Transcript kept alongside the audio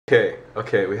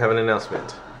Okay, we have an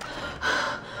announcement.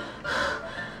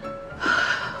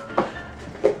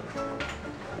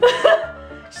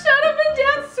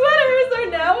 ShutUpAndDance sweaters are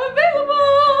now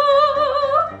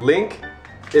available! Link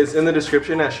is in the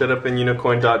description at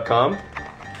shutupandunicorn.com.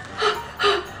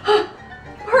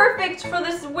 Perfect for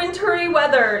this wintry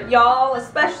weather, y'all,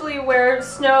 especially where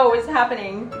snow is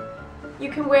happening.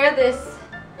 You can wear this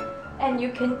and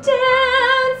you can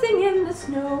dancing in the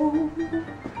snow.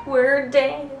 We're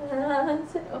dancing.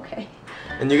 Okay.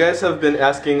 And you guys have been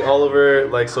asking all over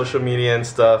like social media and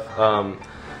stuff,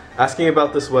 asking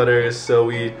about the sweaters, so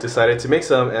we decided to make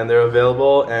some and they're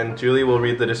available, and Julie will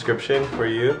read the description for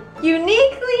you.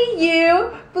 Uniquely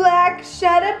you, black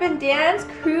ShutUpAndDance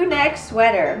crew neck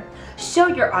sweater. Show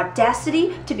your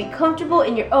audacity to be comfortable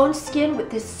in your own skin with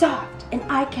this soft and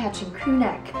eye-catching crew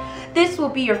neck. This will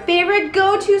be your favorite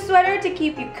go-to sweater to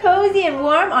keep you cozy and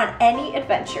warm on any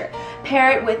adventure.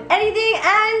 Pair it with anything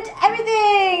and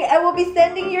everything. I will be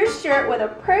sending your shirt with a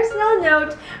personal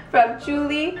note from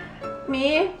Julie,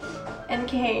 me, and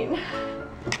Kane.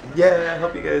 Yeah, I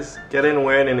hope you guys get in,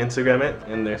 wear it, and Instagram it.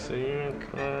 And there's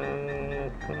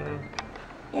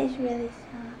It's really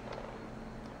sad.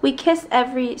 We kiss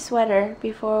every sweater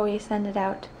before we send it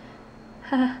out.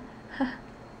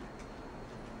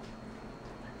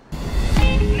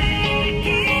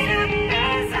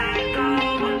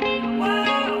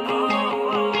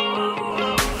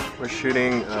 We're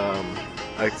shooting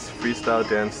a freestyle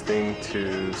dance thing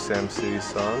to Tsui's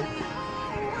song.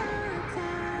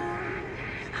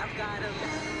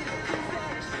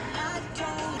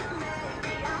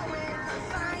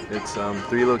 It's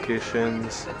 3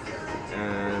 locations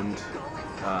and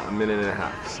a minute and a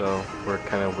half, so we're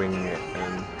kind of winging it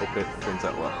and hope it turns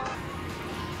out well.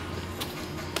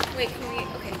 Wait, can we?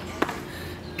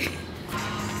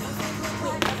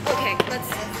 Okay, let's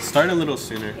start a little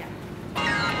sooner. Yeah.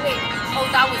 Wait, oh,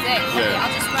 that was it. Okay, Yeah.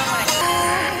 I'll just run when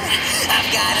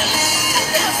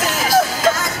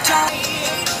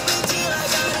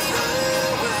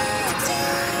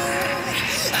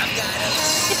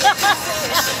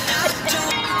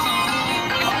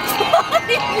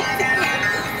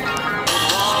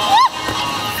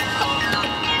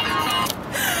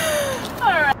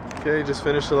Okay, just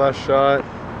finished the last shot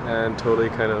and totally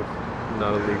kind of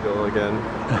not illegal again.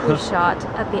 We shot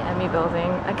at the Emmy building.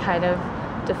 I kind of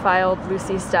defiled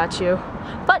Lucy's statue,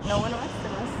 but no one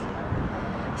arrested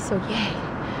us. So yay,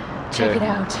 check it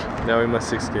out. Now we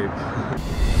must escape.